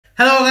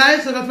Hello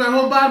guys, welcome to my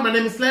home bar. My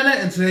name is Lele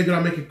and today we're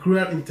gonna make a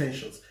Cruel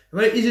Intentions. A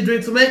very easy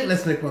drink to make,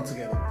 let's make one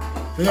together.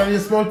 We're gonna need a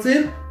small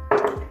tin.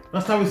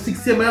 Let's start with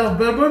 60 ml of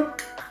bourbon.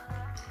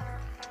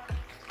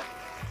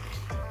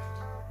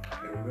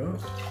 There we go.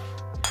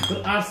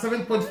 We'll add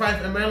 7.5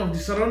 ml of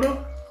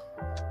Disaronno,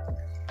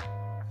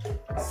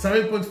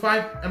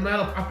 7.5 ml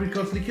of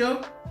Apricot Liqueur.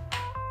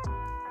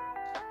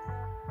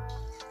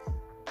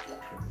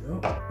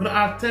 We'll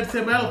add 30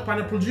 ml of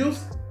pineapple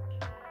juice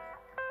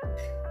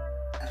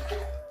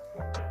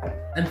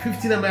and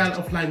 15 ml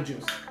of lime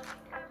juice.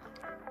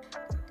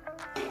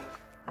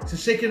 It's a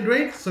shake and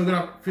drink, so we're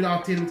gonna fill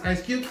our tin with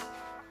ice cubes.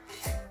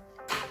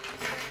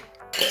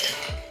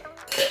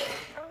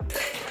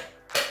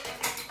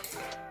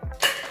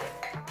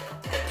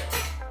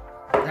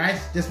 Guys,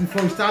 just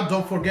before we start,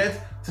 don't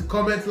forget to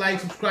comment,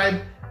 like,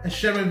 subscribe, and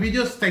share my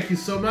videos. Thank you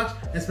so much.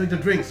 Let's make the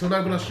drink. So now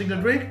I'm gonna shake the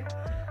drink.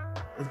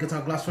 Let's get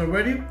our glassware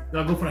ready.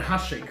 Now go for a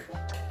half shake.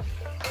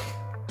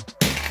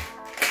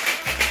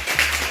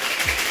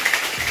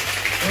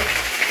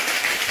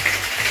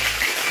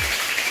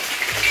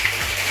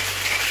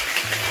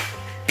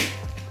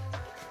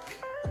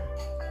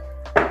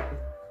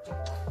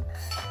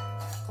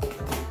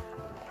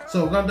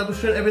 So we're gonna double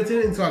strain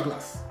everything into our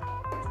glass.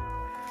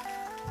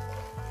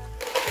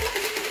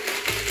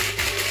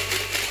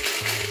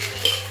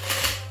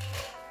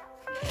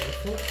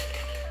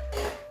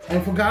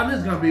 And for garnish,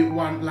 it's gonna be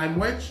 1 lime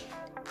wedge.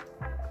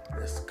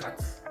 Let's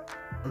cut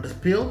on the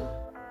peel.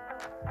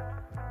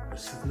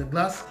 Let's sit in the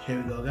glass.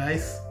 Here we go,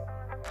 guys.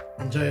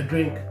 Enjoy your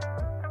drink.